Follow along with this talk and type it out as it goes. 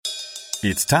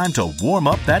It's time to warm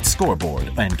up that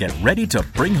scoreboard and get ready to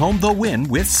bring home the win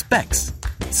with Specs.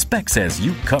 Specs has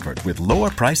you covered with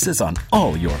lower prices on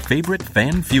all your favorite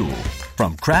fan fuel.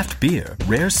 From craft beer,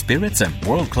 rare spirits, and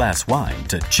world-class wine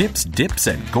to chips, dips,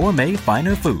 and gourmet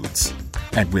finer foods.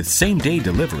 And with same-day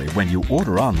delivery when you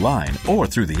order online or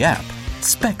through the app,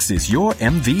 Specs is your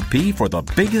MVP for the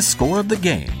biggest score of the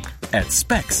game. At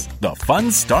Specs, the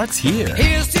fun starts here.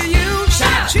 Here's to you,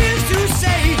 cheers to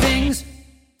savings.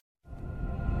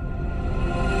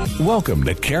 Welcome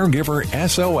to Caregiver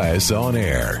SOS On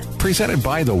Air, presented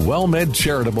by the WellMed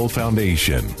Charitable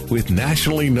Foundation, with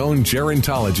nationally known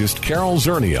gerontologist Carol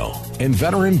Zernial and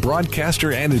veteran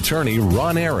broadcaster and attorney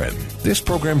Ron Aaron. This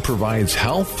program provides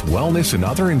health, wellness, and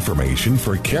other information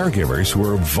for caregivers who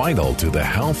are vital to the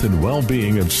health and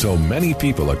well-being of so many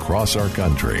people across our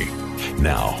country.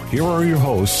 Now, here are your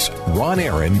hosts, Ron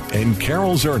Aaron and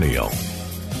Carol Zernial.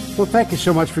 Well, thank you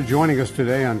so much for joining us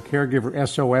today on Caregiver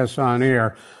SOS On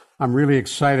Air. I'm really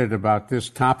excited about this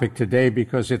topic today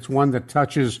because it's one that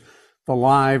touches the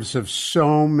lives of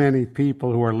so many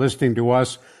people who are listening to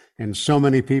us and so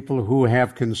many people who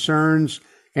have concerns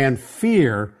and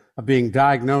fear of being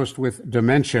diagnosed with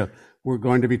dementia. We're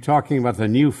going to be talking about the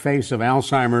new face of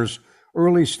Alzheimer's,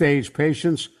 early stage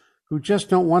patients who just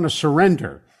don't want to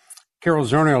surrender. Carol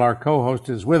Zernial, our co-host,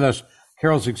 is with us.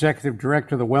 Carol's executive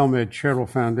director of the WellMed Charitable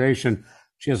Foundation.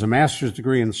 She has a master's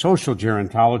degree in social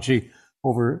gerontology,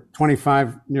 over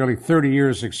 25, nearly 30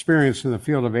 years experience in the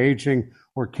field of aging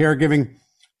or caregiving.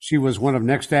 She was one of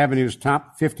Next Avenue's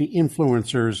top 50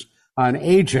 influencers on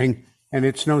aging, and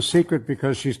it's no secret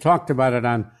because she's talked about it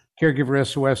on Caregiver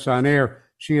SOS On Air.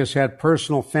 She has had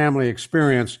personal family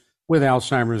experience with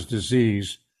Alzheimer's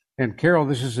disease. And Carol,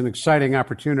 this is an exciting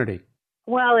opportunity.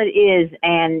 Well, it is.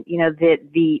 And, you know,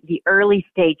 the early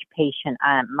stage patient,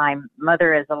 my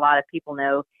mother, as a lot of people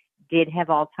know, did have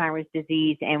Alzheimer's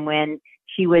disease. And when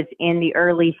she was in the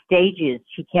early stages,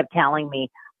 she kept telling me,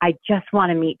 I just want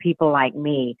to meet people like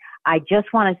me. I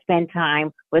just want to spend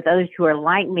time with others who are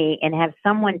like me and have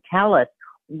someone tell us,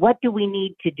 what do we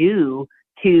need to do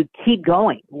to keep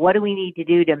going? What do we need to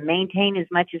do to maintain as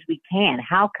much as we can?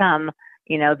 How come,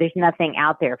 you know, there's nothing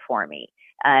out there for me?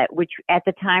 Which at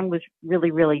the time was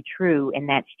really, really true. And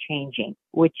that's changing,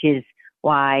 which is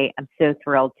why I'm so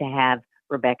thrilled to have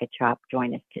Rebecca Chopp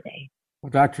join us today. Well,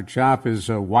 Dr. Chopp is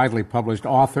a widely published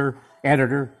author,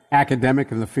 editor,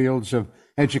 academic in the fields of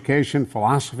education,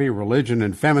 philosophy, religion,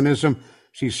 and feminism.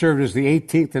 She served as the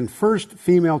 18th and first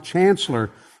female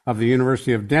chancellor of the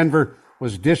University of Denver,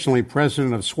 was additionally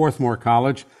president of Swarthmore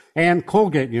College and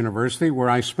Colgate University, where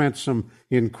I spent some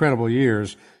incredible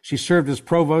years. She served as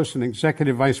provost and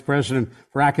executive vice president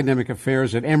for academic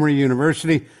affairs at Emory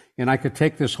University, and I could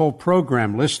take this whole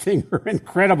program listing her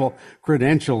incredible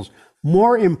credentials.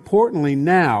 More importantly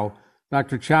now,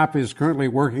 Dr. Chopp is currently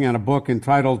working on a book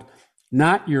entitled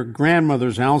Not Your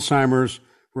Grandmother's Alzheimer's,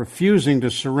 Refusing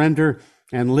to Surrender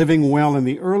and Living Well in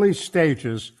the Early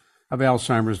Stages of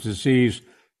Alzheimer's Disease.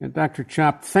 And Dr.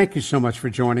 Chopp, thank you so much for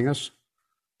joining us.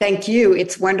 Thank you.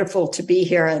 It's wonderful to be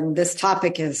here. And this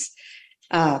topic is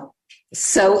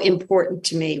so important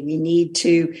to me. We need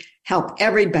to help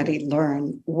everybody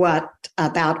learn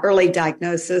about early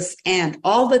diagnosis and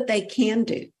all that they can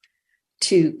do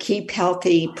to keep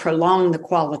healthy, prolong the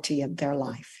quality of their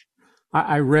life.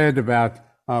 I read about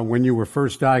when you were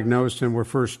first diagnosed and were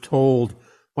first told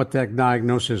what that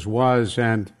diagnosis was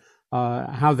and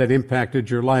how that impacted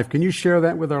your life. Can you share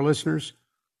that with our listeners?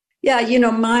 Yeah, you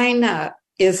know, mine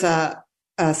is a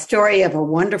story of a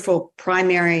wonderful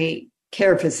primary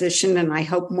care physician, and I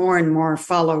hope more and more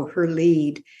follow her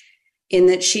lead in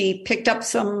that she picked up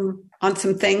on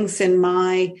some things in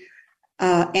my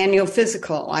annual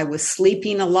physical. I was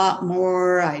sleeping a lot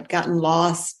more. I'd gotten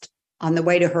lost on the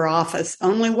way to her office.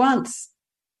 Only once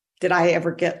did I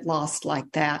ever get lost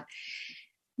like that.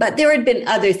 But there had been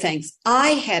other things. I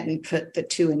hadn't put the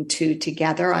two and two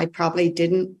together. I probably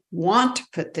didn't want to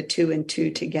put the two and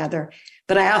two together,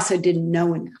 but I also didn't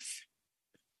know enough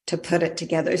to put it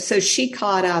together. So she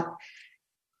caught up,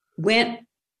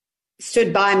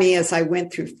 stood by me as I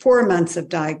went through 4 months of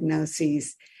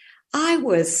diagnoses. I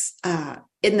was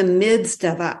in the midst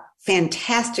of a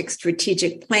fantastic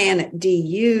strategic plan at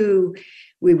DU.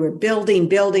 We were building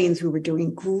buildings. We were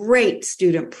doing great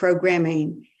student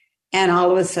programming. And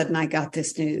all of a sudden, I got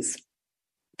this news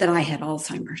that I had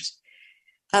Alzheimer's.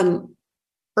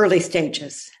 Early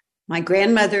stages. My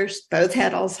grandmothers both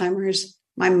had Alzheimer's.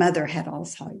 My mother had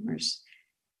Alzheimer's.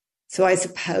 So I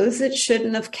suppose it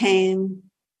shouldn't have came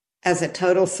as a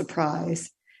total surprise,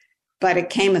 but it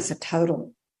came as a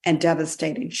total and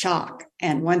devastating shock.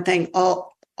 And one thing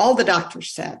all the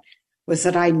doctors said was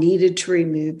that I needed to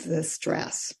remove the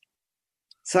stress.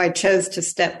 So I chose to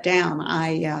step down.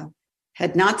 I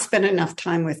had not spent enough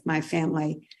time with my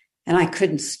family, and I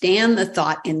couldn't stand the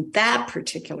thought in that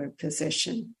particular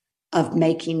position of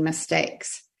making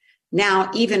mistakes.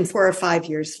 Now, even 4 or 5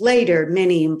 years later,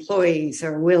 many employees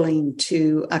are willing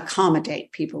to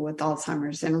accommodate people with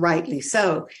Alzheimer's, and rightly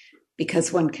so,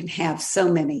 because one can have so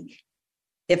many,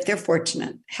 if they're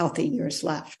fortunate, healthy years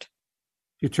left.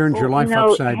 You turned your life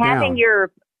upside down.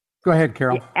 Go ahead,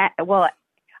 Carol. Well,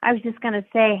 I was just going to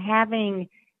say, having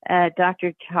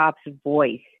Dr. Chopp's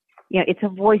voice, it's a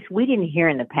voice we didn't hear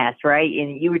in the past, right?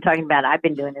 And you were talking about, I've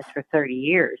been doing this for 30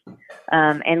 years.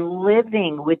 And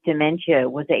living with dementia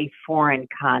was a foreign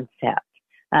concept.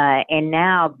 And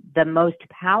now the most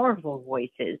powerful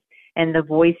voices and the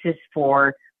voices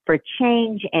for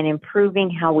change and improving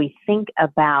how we think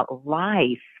about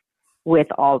life with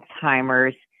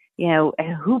Alzheimer's,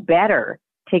 who better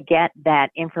to get that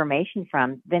information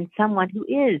from than someone who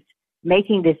is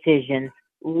making decisions,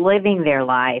 living their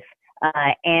life,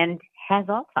 and has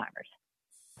Alzheimer's.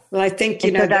 Well, I think,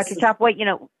 so Dr. Chopp,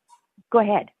 go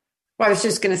ahead. Well, I was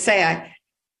just going to say,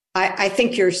 I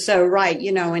think you're so right.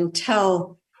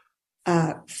 Until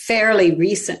fairly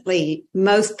recently,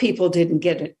 most people didn't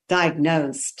get it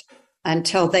diagnosed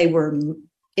until they were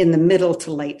in the middle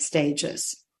to late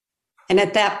stages. And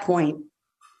at that point,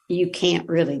 you can't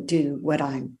really do what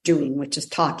I'm doing, which is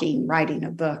talking, writing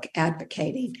a book,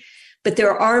 advocating. But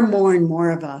there are more and more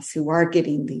of us who are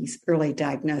getting these early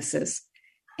diagnoses.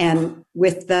 And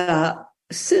with the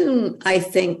soon, I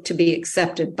think, to be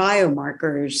accepted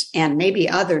biomarkers and maybe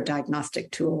other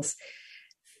diagnostic tools,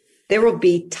 there will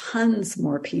be tons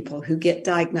more people who get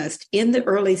diagnosed in the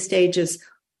early stages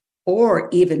or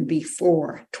even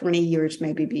before, 20 years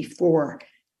maybe before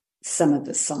some of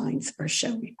the signs are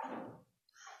showing.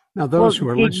 Now, those who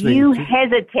are listening... Did you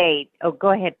hesitate? Oh,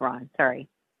 go ahead, Ron. Sorry.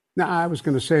 No, I was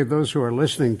going to say, those who are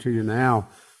listening to you now,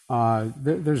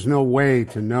 there's no way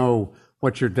to know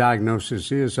what your diagnosis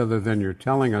is other than you're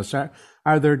telling us.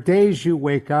 Are there days you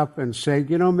wake up and say,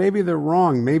 maybe they're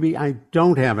wrong. Maybe I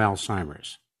don't have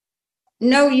Alzheimer's?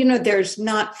 No, there's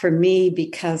not for me,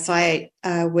 because I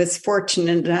was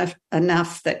fortunate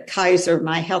enough that Kaiser,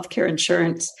 my healthcare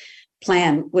insurance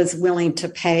plan, was willing to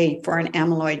pay for an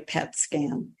amyloid PET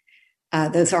scan.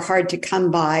 Those are hard to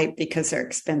come by because they're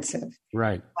expensive.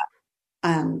 Right.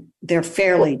 They're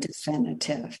fairly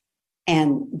definitive.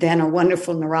 And then a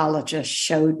wonderful neurologist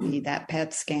showed me that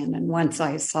PET scan. And once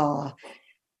I saw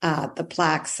the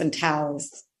plaques and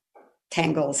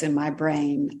tangles in my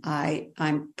brain,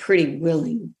 I'm pretty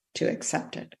willing to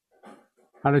accept it.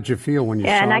 How did you feel when you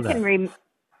saw and I that?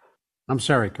 I'm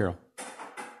sorry, Carol.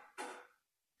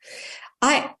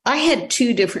 I had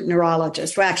 2 different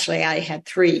neurologists. Well, actually, I had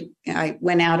 3. I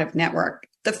went out of network.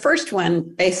 The first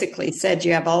one basically said,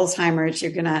 you have Alzheimer's,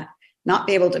 you're going to not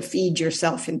be able to feed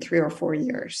yourself in 3 or 4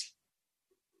 years.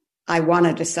 I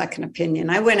wanted a second opinion.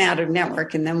 I went out of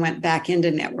network and then went back into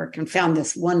network and found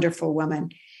this wonderful woman.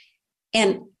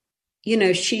 And,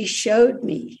 she showed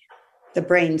me the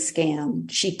brain scan.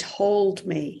 She told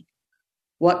me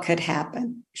what could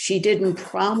happen. She didn't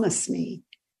promise me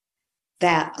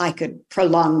that I could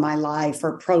prolong my life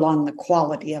or prolong the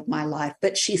quality of my life,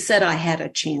 but she said I had a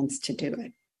chance to do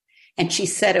it. And she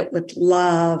said it with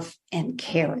love and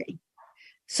caring.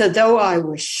 So though I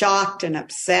was shocked and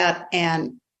upset,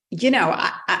 and,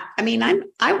 I'm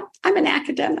an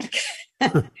academic.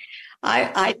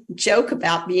 I joke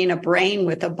about being a brain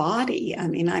with a body.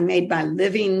 I made my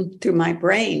living through my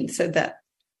brain, so that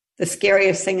the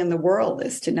scariest thing in the world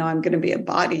is to know I'm going to be a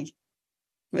body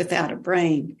without a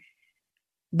brain.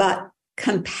 But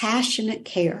compassionate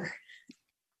care,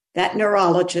 that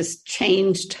neurologist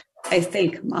changed, I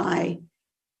think, my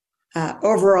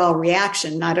overall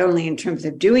reaction, not only in terms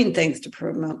of doing things to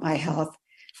promote my health,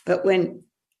 but when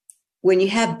you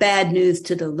have bad news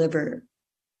to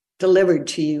delivered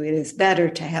to you, it is better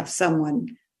to have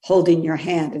someone holding your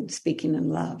hand and speaking in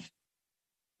love.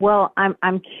 Well,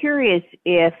 I'm curious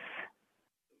if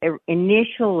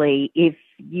initially, if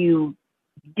you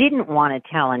didn't want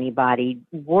to tell anybody,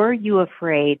 were you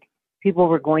afraid people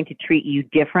were going to treat you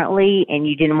differently and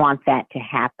you didn't want that to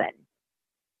happen?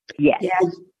 Yes. Yeah.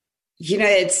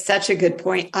 It's such a good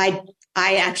point. I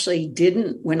actually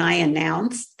didn't, when I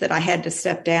announced that I had to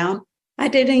step down, I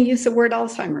didn't use the word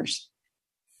Alzheimer's.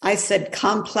 I said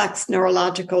complex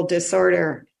neurological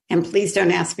disorder, and please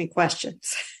don't ask me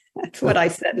questions. That's what I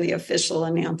said in the official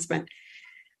announcement.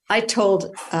 I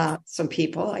told some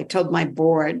people, I told my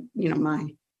board,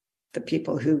 the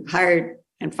people who hired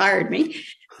and fired me,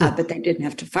 but they didn't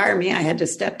have to fire me. I had to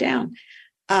step down.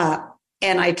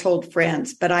 And I told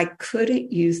friends, but I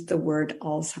couldn't use the word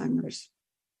Alzheimer's.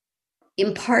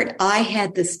 In part, I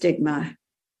had the stigma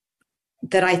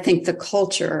that I think the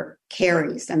culture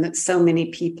carries and that so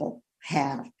many people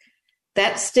have.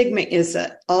 That stigma is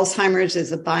Alzheimer's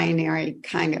is a binary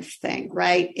kind of thing,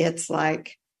 right? It's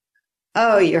like,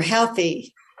 oh, you're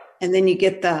healthy, and then you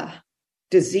get the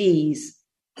disease.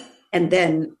 And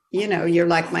then, you're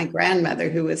like my grandmother,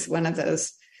 who was one of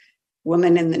those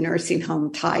women in the nursing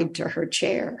home tied to her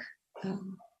chair,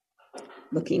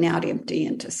 looking out empty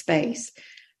into space.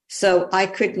 So I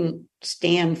couldn't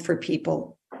stand for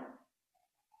people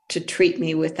to treat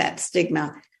me with that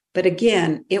stigma. But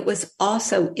again, it was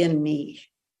also in me.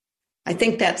 I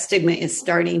think that stigma is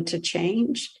starting to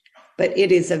change, but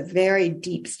it is a very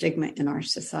deep stigma in our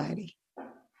society.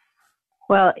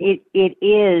 Well, it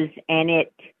is, and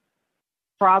it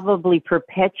probably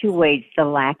perpetuates the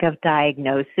lack of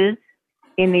diagnosis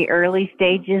in the early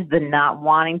stages, the not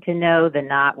wanting to know, the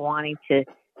not wanting to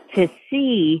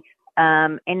see,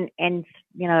 and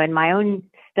in my own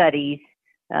studies,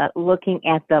 looking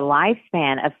at the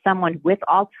lifespan of someone with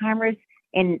Alzheimer's,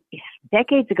 and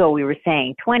decades ago we were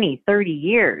saying 20, 30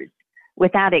 years,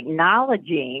 without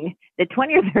acknowledging that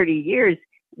 20 or 30 years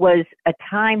was a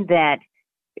time that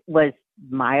was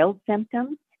mild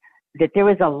symptoms, that there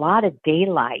was a lot of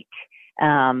daylight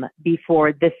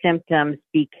before the symptoms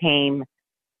became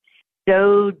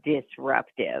so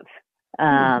disruptive.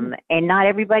 And not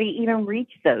everybody even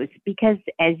reached those because,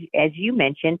 as you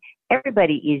mentioned,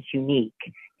 everybody is unique.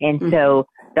 And so,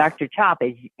 Dr. Chopp,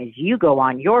 as you go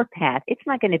on your path, it's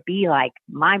not going to be like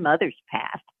my mother's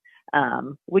path,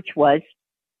 which was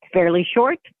fairly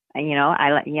short.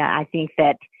 I think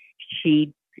that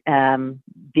she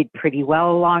did pretty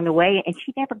well along the way, and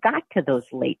she never got to those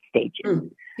late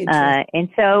stages. And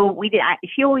so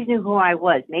she always knew who I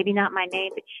was. Maybe not my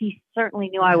name, but she certainly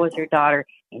knew I was her daughter,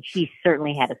 and she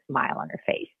certainly had a smile on her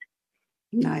face.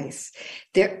 Nice.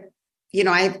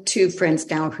 I have two friends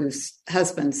now whose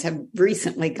husbands have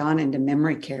recently gone into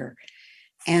memory care.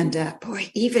 And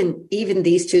even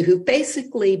these two who've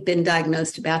basically been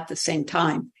diagnosed about the same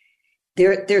time,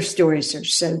 their stories are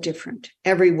so different.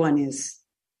 Everyone is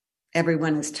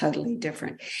totally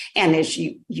different. And as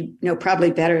you know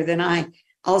probably better than I,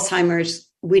 Alzheimer's,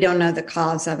 we don't know the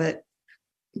cause of it.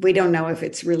 We don't know if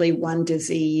it's really one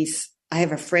disease. I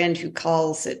have a friend who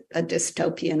calls it a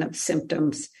dystopian of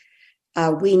symptoms.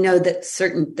 We know that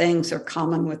certain things are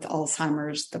common with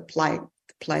Alzheimer's, the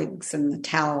plagues and the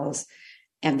towels,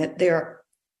 and that there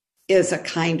is a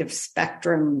kind of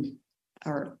spectrum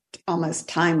or almost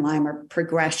timeline or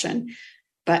progression,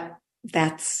 but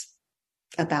that's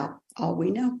about all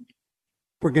we know.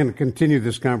 We're going to continue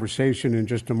this conversation in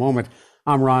just a moment.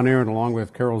 I'm Ron Aaron, along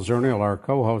with Carol Zernial, our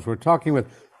co-host. We're talking with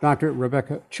Dr.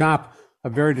 Rebecca Chopp, a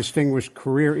very distinguished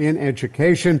career in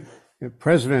education,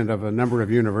 president of a number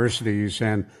of universities,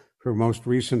 and her most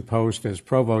recent post as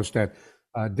provost at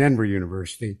Denver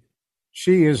University.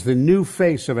 She is the new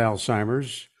face of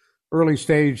Alzheimer's, early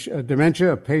stage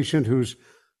dementia, a patient whose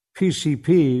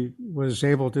PCP was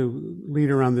able to lead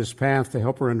her on this path to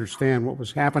help her understand what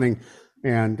was happening.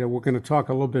 And we're going to talk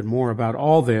a little bit more about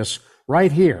all this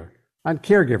right here on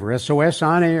Caregiver SOS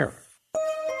On Air.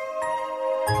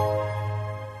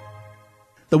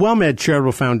 The WellMed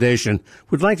Charitable Foundation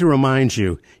would like to remind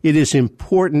you it is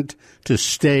important to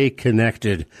stay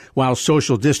connected while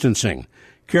social distancing.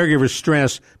 Caregiver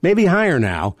stress may be higher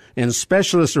now, and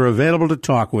specialists are available to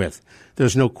talk with.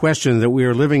 There's no question that we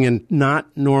are living in not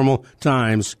normal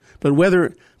times, but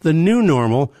whether the new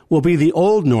normal will be the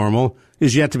old normal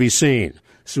is yet to be seen.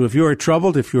 So if you're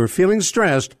troubled, if you're feeling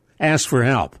stressed, ask for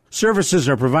help. Services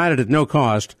are provided at no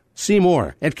cost. See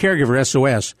more at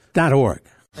caregiversos.org.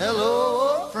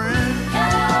 Hello, friend.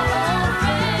 Hello,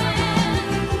 friend.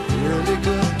 Really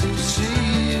good to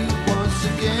see you once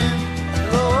again.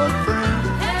 Hello,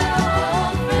 friend.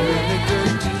 Hello, friend. Really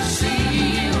good to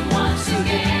see you once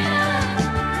again.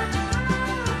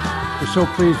 We're so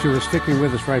pleased you were sticking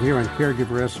with us right here on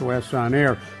Caregiver SOS On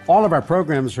Air. All of our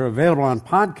programs are available on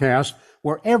podcast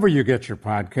wherever you get your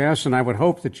podcasts, and I would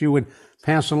hope that you would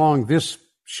pass along this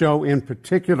show in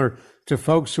particular to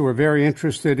folks who are very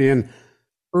interested in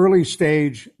early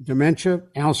stage dementia,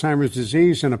 Alzheimer's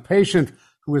disease, and a patient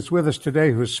who is with us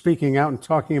today who is speaking out and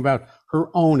talking about her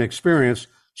own experience.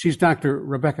 She's Dr.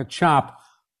 Rebecca Chopp,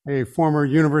 a former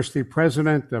university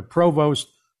president, a provost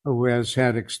who has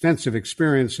had extensive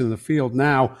experience in the field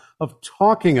now of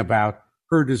talking about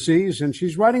her disease, and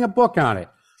she's writing a book on it.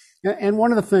 And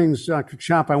one of the things, Dr.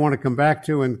 Chopp, I want to come back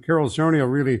to, and Carol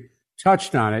Zernial really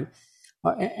touched on it,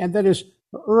 and that is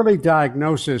early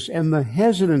diagnosis and the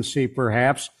hesitancy,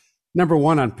 perhaps, number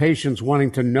one, on patients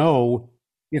wanting to know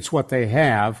it's what they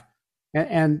have,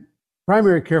 and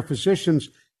primary care physicians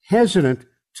hesitant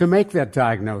to make that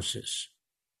diagnosis.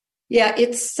 Yeah,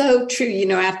 it's so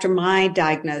true. After my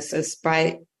diagnosis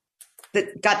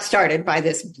that got started by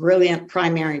this brilliant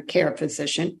primary care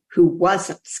physician who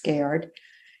wasn't scared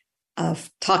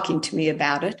of talking to me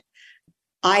about it,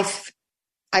 I've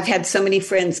had so many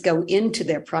friends go into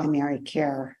their primary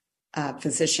care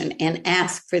physician and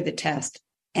ask for the test,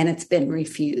 and it's been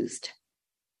refused.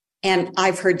 And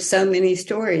I've heard so many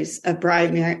stories of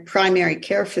primary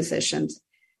care physicians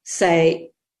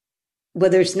say, well,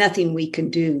 there's nothing we can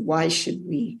do. Why should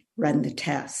we run the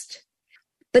test?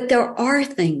 But there are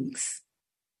things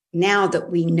now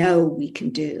that we know we can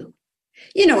do.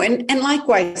 And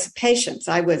likewise, patients.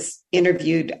 I was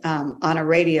interviewed on a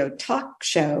radio talk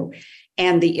show,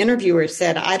 and the interviewer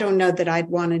said, I don't know that I'd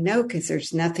want to know because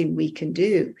there's nothing we can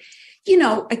do.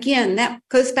 Again, that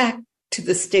goes back to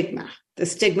the stigma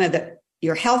that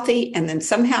you're healthy, and then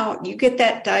somehow you get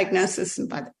that diagnosis, and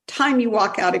by the time you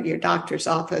walk out of your doctor's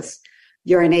office,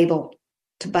 you're unable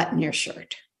to button your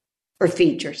shirt or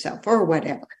feed yourself or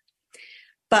whatever.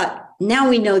 But now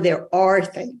we know there are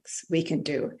things we can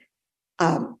do.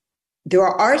 There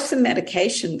are some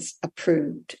medications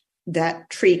approved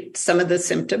that treat some of the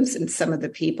symptoms in some of the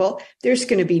people. There's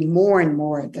going to be more and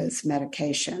more of those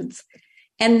medications.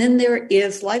 And then there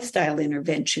is lifestyle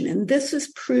intervention. And this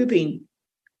is proving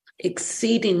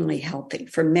exceedingly healthy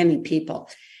for many people.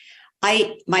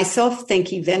 I myself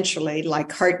think eventually,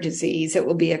 like heart disease, it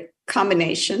will be a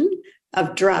combination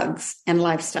of drugs and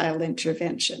lifestyle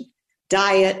intervention,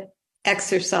 diet,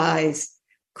 exercise,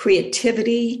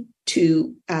 creativity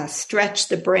to stretch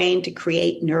the brain to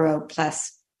create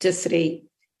neuroplasticity,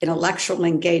 intellectual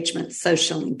engagement,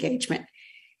 social engagement.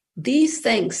 These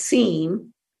things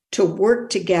seem to work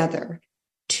together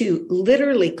to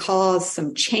literally cause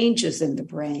some changes in the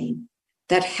brain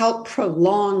that help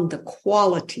prolong the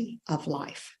quality of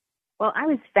life. Well, I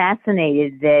was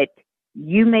fascinated that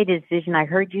you made a decision. I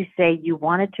heard you say you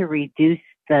wanted to reduce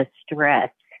the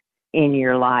stress in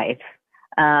your life.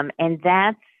 And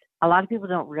that's, a lot of people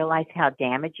don't realize how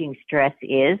damaging stress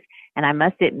is. And I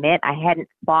must admit, I hadn't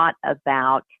thought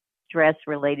about stress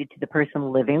related to the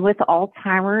person living with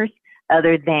Alzheimer's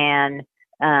other than,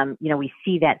 we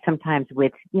see that sometimes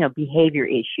with, behavior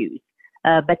issues.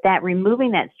 But that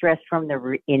removing that stress from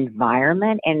the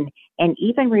environment and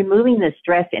even removing the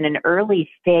stress in an early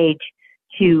stage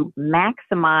to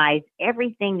maximize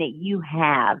everything that you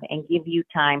have and give you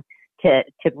time to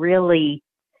really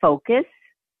focus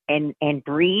and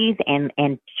breathe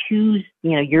and choose,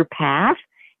 your path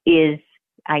is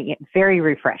very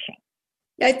refreshing.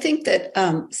 I think that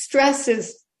stress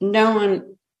is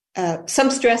known.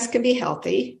 Some stress can be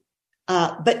healthy.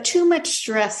 But too much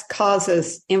stress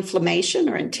causes inflammation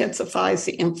or intensifies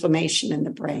the inflammation in the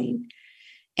brain.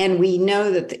 And we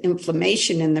know that the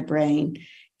inflammation in the brain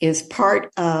is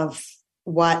part of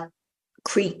what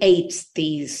creates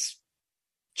these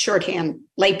shorthand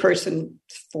layperson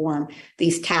form,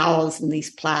 these towels and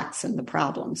these plaques and the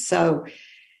problems. So,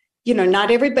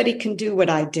 not everybody can do what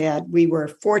I did. We were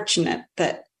fortunate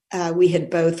that we had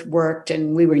both worked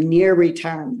and we were near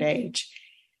retirement age.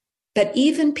 But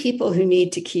even people who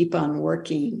need to keep on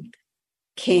working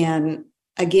can,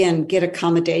 again, get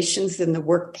accommodations in the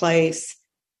workplace.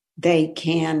 They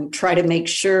can try to make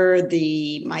sure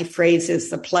my phrase is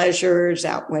the pleasures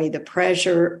outweigh the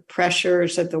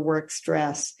pressures of the work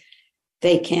stress.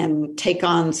 They can take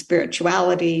on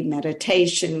spirituality,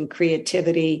 meditation,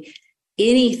 creativity,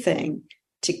 anything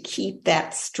to keep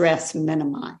that stress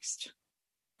minimized.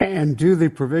 And do the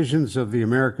provisions of the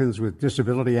Americans with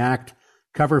Disability Act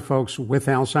cover folks with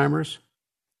Alzheimer's?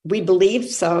 We believe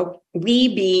so.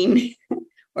 We being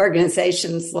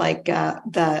organizations like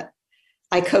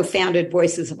I co-founded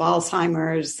Voices of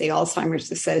Alzheimer's, the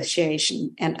Alzheimer's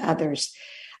Association, and others.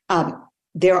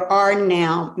 There are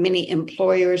now many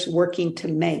employers working to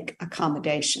make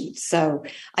accommodations. So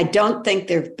I don't think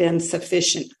there have been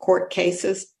sufficient court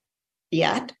cases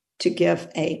yet to give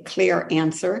a clear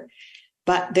answer,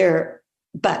 but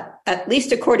at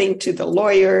least according to the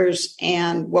lawyers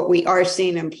and what we are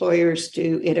seeing employers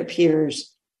do, it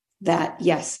appears that,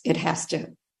 yes, it has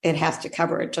to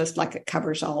cover it just like it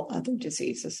covers all other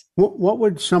diseases. What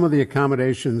would some of the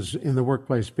accommodations in the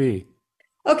workplace be?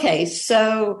 Okay,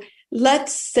 so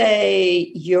let's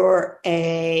say you're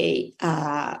a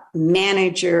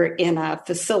manager in a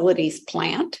facilities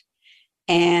plant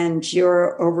and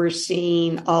you're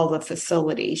overseeing all the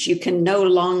facilities. You can no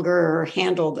longer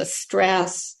handle the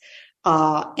stress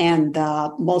and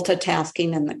the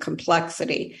multitasking and the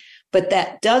complexity. But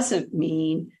that doesn't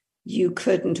mean you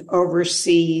couldn't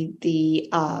oversee the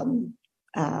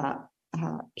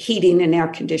heating and air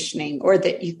conditioning, or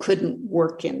that you couldn't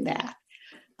work in that.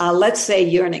 Let's say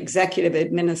you're an executive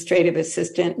administrative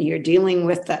assistant and you're dealing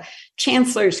with the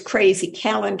chancellor's crazy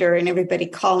calendar and everybody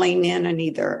calling in and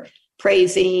either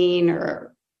praising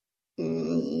or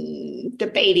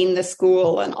debating the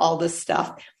school and all this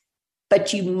stuff.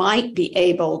 But you might be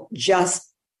able just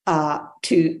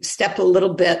to step a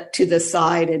little bit to the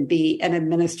side and be an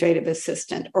administrative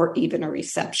assistant or even a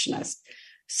receptionist.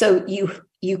 So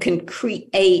you can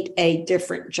create a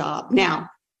different job. Now,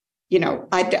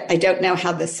 I don't know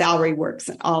how the salary works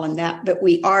and all in that, but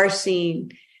we are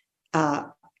seeing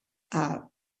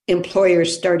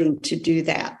employers starting to do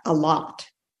that a lot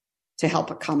to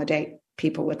help accommodate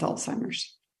people with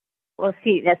Alzheimer's. Well,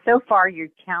 see, that so far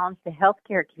you've challenged the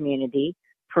healthcare community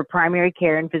for primary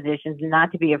care and physicians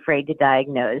not to be afraid to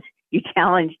diagnose. You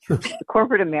challenged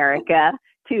corporate America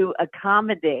to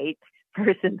accommodate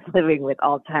persons living with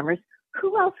Alzheimer's.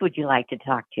 Who else would you like to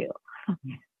talk to?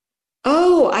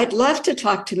 Oh, I'd love to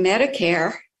talk to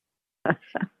Medicare.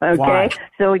 Okay, Why?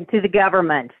 so to the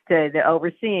government, to the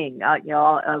overseeing,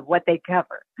 what they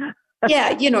cover.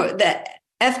 Yeah, the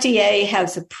FDA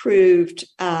has approved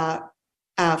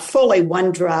fully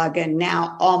one drug and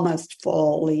now almost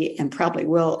fully, and probably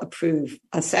will approve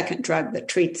a second drug that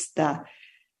treats the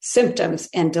symptoms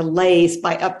and delays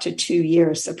by up to 2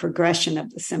 years the progression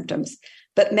of the symptoms.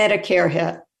 But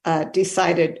Medicare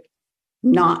decided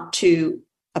not to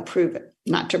approve it,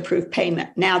 not to approve payment.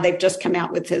 Now they've just come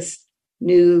out with this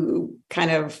new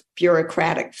kind of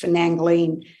bureaucratic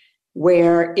finagling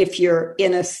where if you're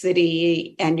in a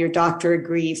city and your doctor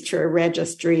agrees to a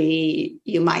registry,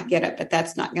 you might get it, but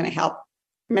that's not going to help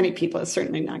many people. It's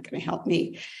certainly not going to help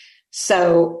me.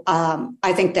 So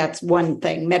I think that's one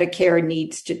thing. Medicare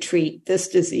needs to treat this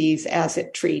disease as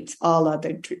it treats all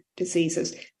other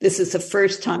diseases. This is the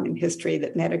first time in history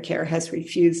that Medicare has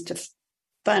refused to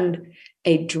fund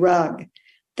a drug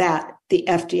that the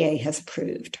FDA has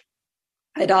approved.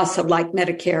 I'd also like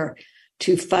Medicare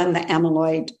to fund the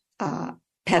amyloid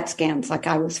PET scans like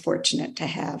I was fortunate to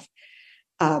have.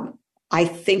 I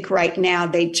think right now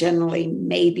they generally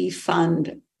maybe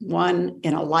fund one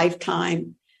in a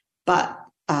lifetime, but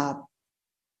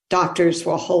doctors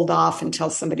will hold off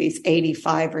until somebody's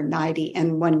 85 or 90.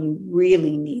 And when you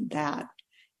really need that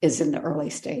is in the early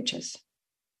stages.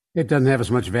 It doesn't have as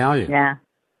much value. Yeah.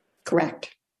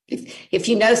 Correct. If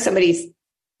you know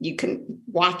you can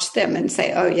watch them and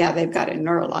say, oh, yeah, they've got a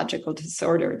neurological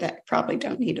disorder that probably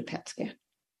don't need a PET scan.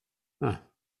 Huh.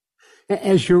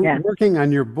 As you're working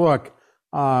on your book,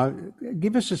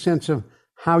 give us a sense of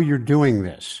how you're doing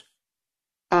this.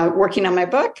 Working on my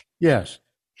book? Yes.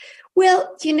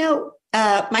 Well,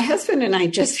 my husband and I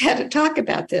just had a talk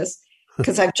about this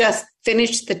because I've just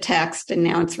finished the text and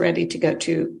now it's ready to go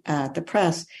to the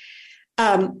press.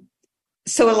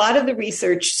 So a lot of the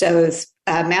research shows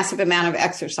a massive amount of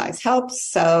exercise helps.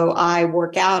 So I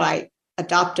work out. I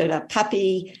adopted a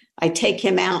puppy. I take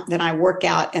him out, then I work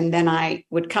out, and then I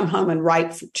would come home and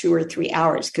write for 2 or 3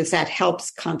 hours because that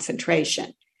helps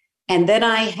concentration. And then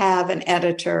I have an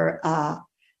editor,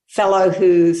 fellow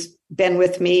who's been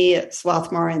with me at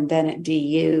Swarthmore and then at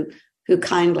DU, who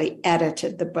kindly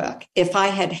edited the book. If I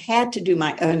had had to do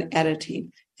my own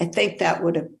editing, I think that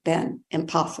would have been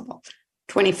impossible.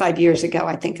 25 years ago,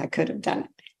 I think I could have done it.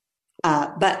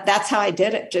 But that's how I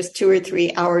did it, just 2 or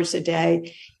 3 hours a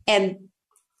day. And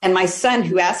my son,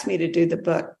 who asked me to do the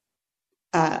book,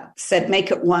 said,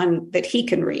 make it one that he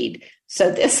can read. So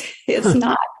this is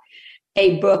not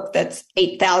a book that's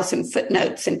 8,000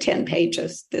 footnotes and 10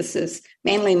 pages. This is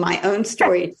mainly my own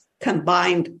story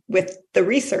combined with the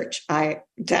research I've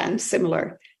done,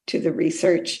 similar to the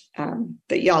research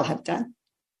that y'all have done.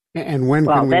 And when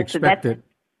can we expect it?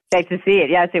 Like to see it.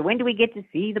 Yeah. So when do we get to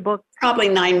see the book? Probably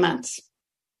 9 months.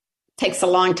 Takes a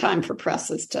long time for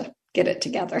presses to get it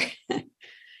together.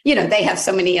 They have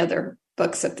so many other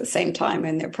books at the same time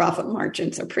and their profit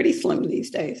margins are pretty slim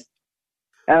these days.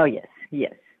 Oh, yes.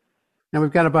 Yes. Now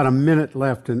we've got about a minute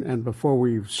left. And before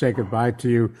we say goodbye to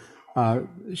you,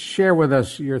 share with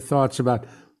us your thoughts about,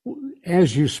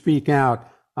 as you speak out,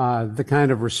 the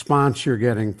kind of response you're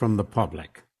getting from the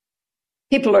public.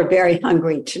 People are very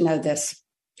hungry to know this.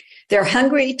 They're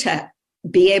hungry to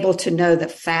be able to know the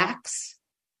facts,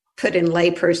 put in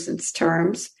layperson's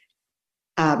terms.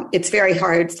 It's very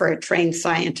hard for a trained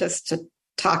scientist to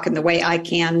talk in the way I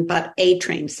can, but a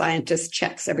trained scientist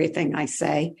checks everything I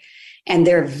say. And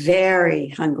they're very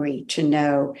hungry to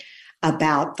know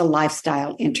about the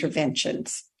lifestyle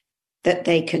interventions that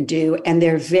they can do. And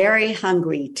they're very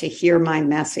hungry to hear my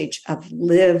message of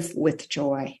live with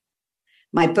joy.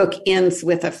 My book ends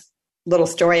with a little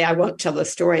story. I won't tell the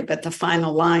story, but the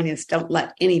final line is, don't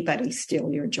let anybody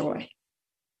steal your joy.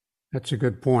 That's a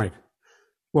good point.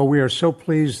 Well, we are so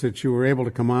pleased that you were able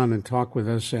to come on and talk with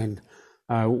us, and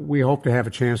we hope to have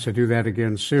a chance to do that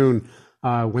again soon.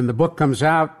 When the book comes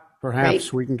out,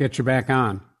 perhaps we can get you back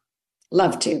on.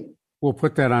 Love to. We'll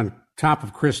put that on top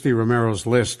of Christy Romero's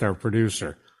list, our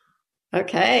producer.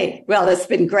 Okay. Well, it's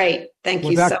been great. Thank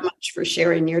you so much for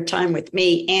sharing your time with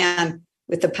me and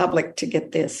with the public to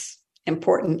get this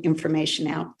important information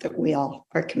out that we all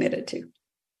are committed to.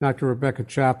 Dr. Rebecca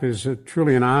Chopp, is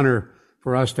truly an honor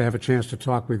for us to have a chance to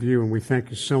talk with you, and we thank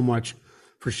you so much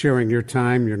for sharing your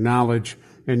time, your knowledge,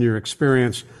 and your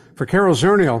experience. For Carol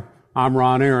Zernial, I'm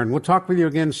Ron Aaron. We'll talk with you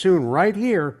again soon right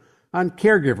here on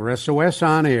Caregiver SOS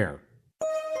On Air.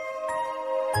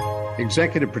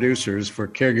 Executive producers for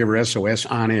Caregiver SOS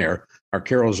On Air are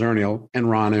Carol Zernial and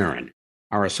Ron Aaron.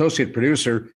 Our associate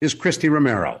producer is Christy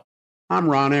Romero. I'm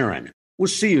Ron Aaron. We'll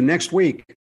see you next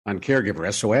week on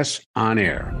Caregiver SOS On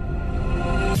Air.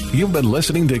 You've been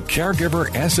listening to Caregiver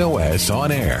SOS On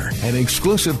Air, an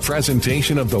exclusive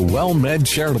presentation of the WellMed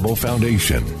Charitable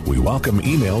Foundation. We welcome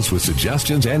emails with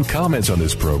suggestions and comments on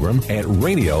this program at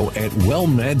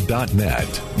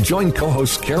radio@wellmed.net. Join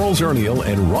co-hosts Carol Zernial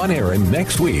and Ron Aaron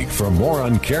next week for more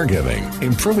on caregiving,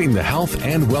 improving the health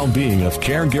and well-being of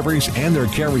caregivers and their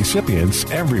care recipients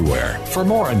everywhere. For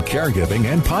more on caregiving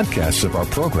and podcasts of our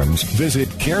programs, visit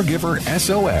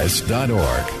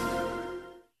caregiversos.org.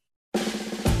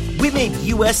 We made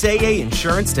USAA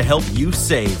insurance to help you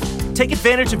save. Take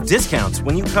advantage of discounts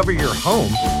when you cover your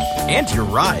home and your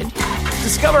ride.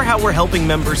 Discover how we're helping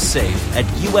members save at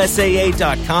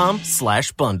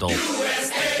USAA.com/bundle.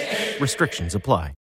 USAA. Restrictions apply.